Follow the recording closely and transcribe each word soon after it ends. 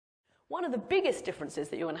One of the biggest differences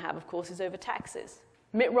that you're going to have, of course, is over taxes.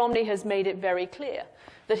 Mitt Romney has made it very clear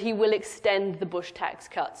that he will extend the Bush tax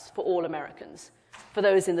cuts for all Americans, for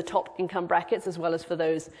those in the top income brackets as well as for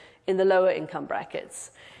those in the lower income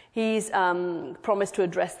brackets. He's promised to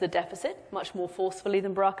address the deficit much more forcefully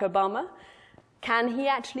than Barack Obama. Can he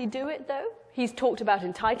actually do it, though? He's talked about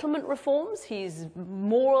entitlement reforms. He's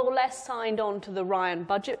more or less signed on to the Ryan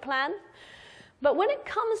budget plan. But when it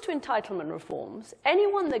comes to entitlement reforms,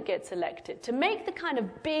 anyone that gets elected to make the kind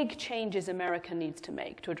of big changes America needs to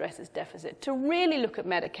make to address its deficit, to really look at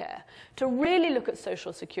Medicare, to really look at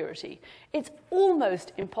Social Security, it's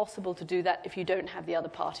almost impossible to do that if you don't have the other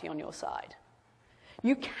party on your side.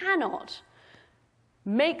 You cannot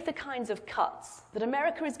make the kinds of cuts that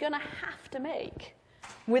America is going to have to make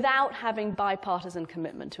without having bipartisan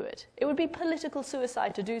commitment to it. It would be political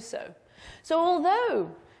suicide to do so. So although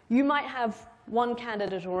you might have one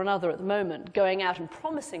candidate or another at the moment going out and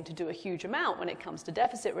promising to do a huge amount when it comes to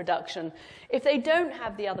deficit reduction, if they don't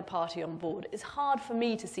have the other party on board, it's hard for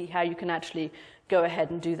me to see how you can actually go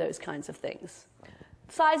ahead and do those kinds of things.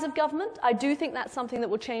 Size of government, I do think that's something that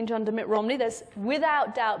will change under Mitt Romney. There's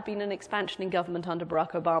without doubt been an expansion in government under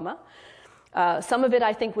Barack Obama. Some of it,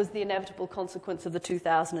 I think, was the inevitable consequence of the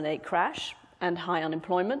 2008 crash and high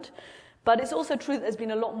unemployment. But it's also true that there's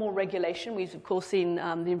been a lot more regulation. We've, of course, seen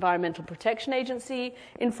the Environmental Protection Agency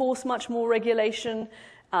enforce much more regulation.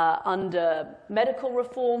 Under medical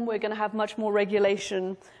reform, we're going to have much more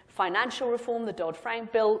regulation. Financial reform, the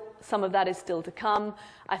Dodd-Frank bill, some of that is still to come.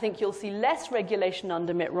 I think you'll see less regulation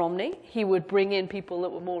under Mitt Romney. He would bring in people that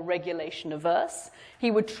were more regulation averse.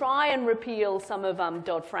 He would try and repeal some of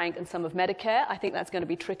Dodd-Frank and some of Medicare. I think that's going to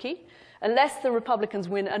be tricky. Unless the Republicans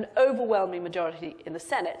win an overwhelming majority in the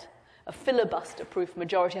Senate, a filibuster-proof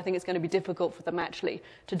majority, I think it's going to be difficult for them actually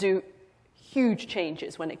to do huge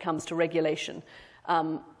changes when it comes to regulation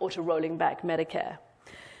or to rolling back Medicare.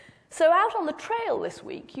 So out on the trail this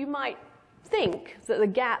week, you might think that the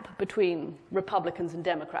gap between Republicans and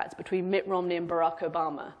Democrats, between Mitt Romney and Barack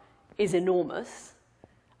Obama, is enormous.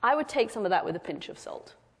 I would take some of that with a pinch of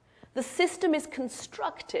salt. The system is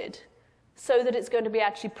constructed so that it's going to be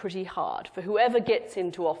actually pretty hard for whoever gets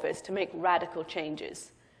into office to make radical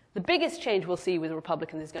changes. The biggest change we'll see with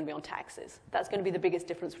Republicans is going to be on taxes. That's going to be the biggest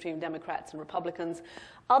difference between Democrats and Republicans.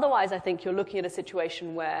 Otherwise, I think you're looking at a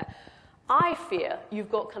situation where I fear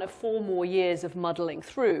you've got kind of 4 more years of muddling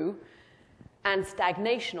through and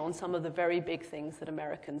stagnation on some of the very big things that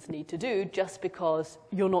Americans need to do, just because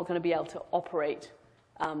you're not going to be able to operate.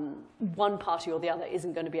 One party or the other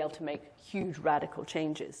isn't going to be able to make huge radical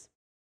changes.